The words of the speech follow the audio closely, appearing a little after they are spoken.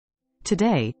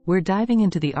Today, we're diving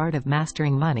into the art of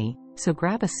mastering money, so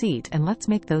grab a seat and let's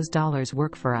make those dollars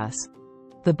work for us.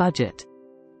 The budget.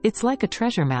 It's like a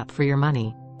treasure map for your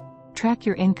money. Track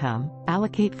your income,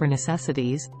 allocate for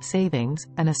necessities, savings,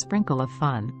 and a sprinkle of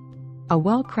fun. A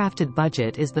well-crafted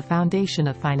budget is the foundation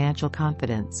of financial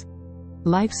confidence.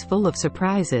 Life's full of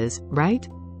surprises, right?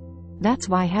 That's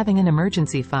why having an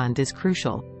emergency fund is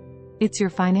crucial. It's your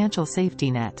financial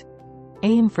safety net.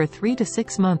 Aim for 3 to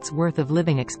 6 months worth of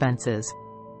living expenses.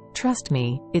 Trust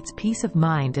me, it's peace of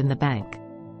mind in the bank.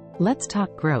 Let's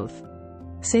talk growth.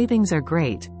 Savings are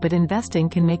great, but investing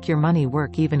can make your money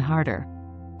work even harder.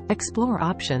 Explore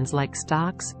options like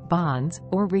stocks, bonds,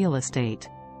 or real estate.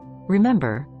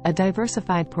 Remember, a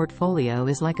diversified portfolio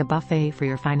is like a buffet for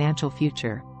your financial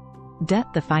future.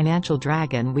 Debt, the financial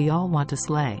dragon we all want to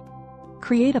slay.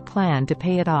 Create a plan to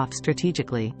pay it off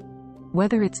strategically.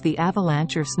 Whether it's the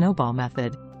avalanche or snowball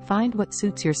method, find what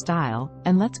suits your style,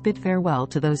 and let's bid farewell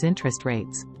to those interest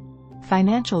rates.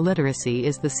 Financial literacy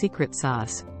is the secret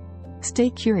sauce. Stay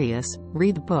curious,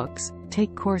 read books,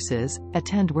 take courses,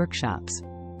 attend workshops.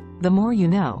 The more you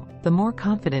know, the more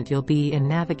confident you'll be in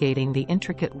navigating the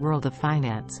intricate world of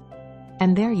finance.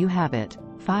 And there you have it,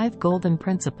 5 golden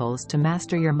principles to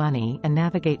master your money and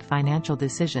navigate financial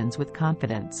decisions with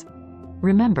confidence.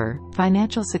 Remember,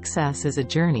 financial success is a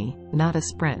journey, not a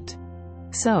sprint.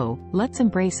 So, let's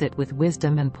embrace it with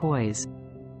wisdom and poise.